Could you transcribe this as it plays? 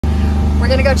We're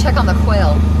gonna go check on the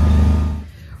quail.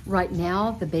 Right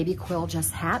now, the baby quail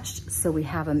just hatched, so we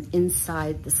have them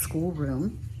inside the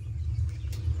schoolroom.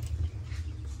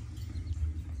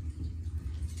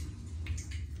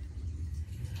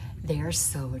 They are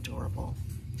so adorable.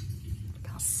 Look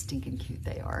how stinking cute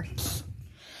they are.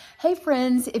 Hey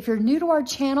friends, if you're new to our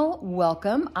channel,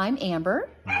 welcome. I'm Amber.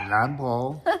 And I'm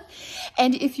Paul.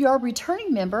 And if you are a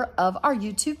returning member of our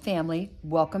YouTube family,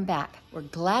 welcome back. We're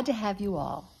glad to have you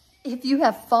all. If you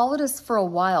have followed us for a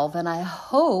while, then I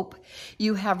hope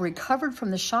you have recovered from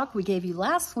the shock we gave you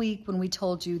last week when we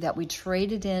told you that we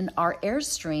traded in our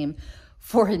Airstream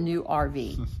for a new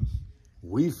RV.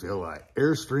 We feel like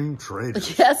Airstream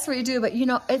traders. Yes, we do, but you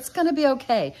know, it's gonna be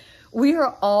okay. We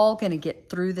are all gonna get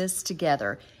through this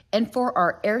together. And for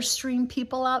our Airstream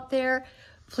people out there,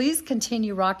 please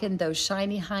continue rocking those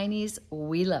shiny heinies.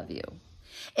 We love you.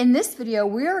 In this video,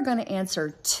 we are going to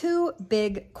answer two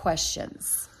big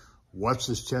questions. What's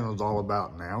this channel all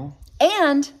about now?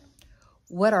 And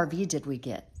what RV did we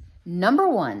get? Number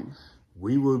one.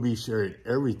 We will be sharing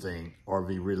everything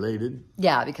RV related.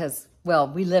 Yeah, because, well,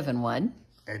 we live in one.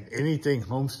 And anything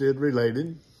homestead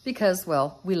related. Because,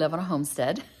 well, we live on a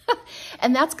homestead.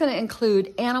 And that's going to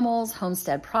include animals,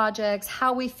 homestead projects,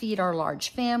 how we feed our large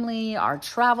family, our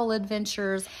travel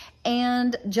adventures,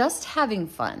 and just having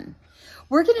fun.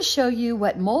 We're going to show you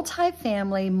what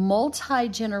multi-family,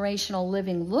 multi-generational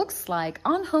living looks like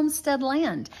on homestead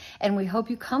land. And we hope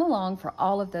you come along for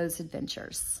all of those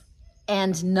adventures.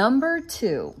 And number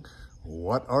two.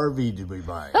 What RV did we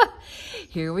buy?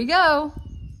 Here we go.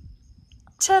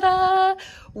 Ta-da!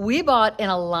 We bought an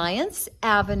Alliance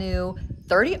Avenue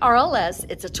 30 RLS.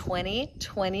 It's a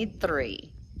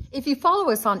 2023. If you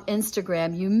follow us on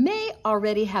Instagram, you may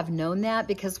already have known that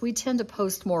because we tend to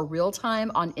post more real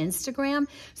time on Instagram.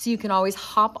 So you can always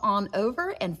hop on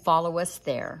over and follow us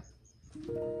there.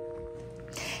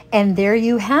 And there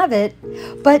you have it.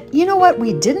 But you know what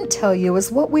we didn't tell you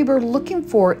is what we were looking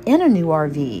for in a new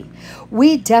RV.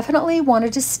 We definitely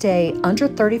wanted to stay under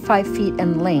 35 feet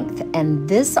in length, and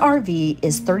this RV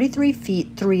is 33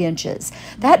 feet 3 inches.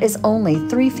 That is only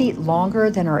 3 feet longer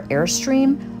than our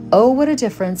Airstream. Oh, what a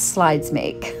difference slides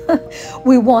make.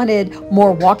 We wanted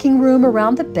more walking room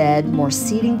around the bed, more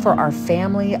seating for our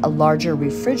family, a larger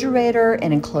refrigerator,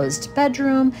 an enclosed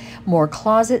bedroom, more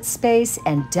closet space,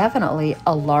 and definitely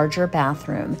a larger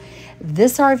bathroom.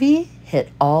 This RV hit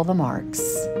all the marks.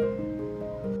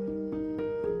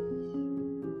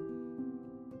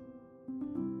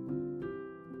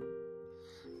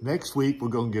 Next week, we're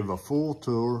going to give a full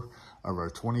tour of our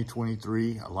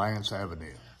 2023 Alliance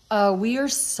Avenue. We are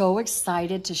so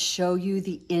excited to show you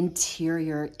the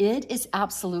interior. It is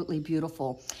absolutely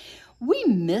beautiful. We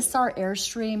miss our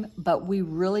Airstream, but we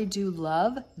really do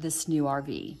love this new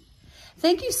RV.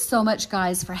 Thank you so much,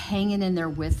 guys, for hanging in there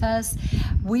with us.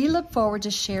 We look forward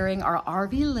to sharing our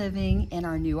RV living in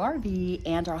our new RV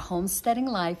and our homesteading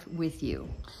life with you.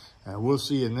 And we'll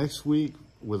see you next week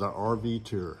with our RV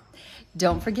tour.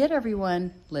 Don't forget,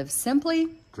 everyone, live simply,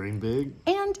 Dream big,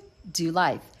 and do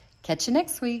life. Catch you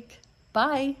next week.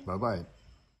 Bye. Bye-bye.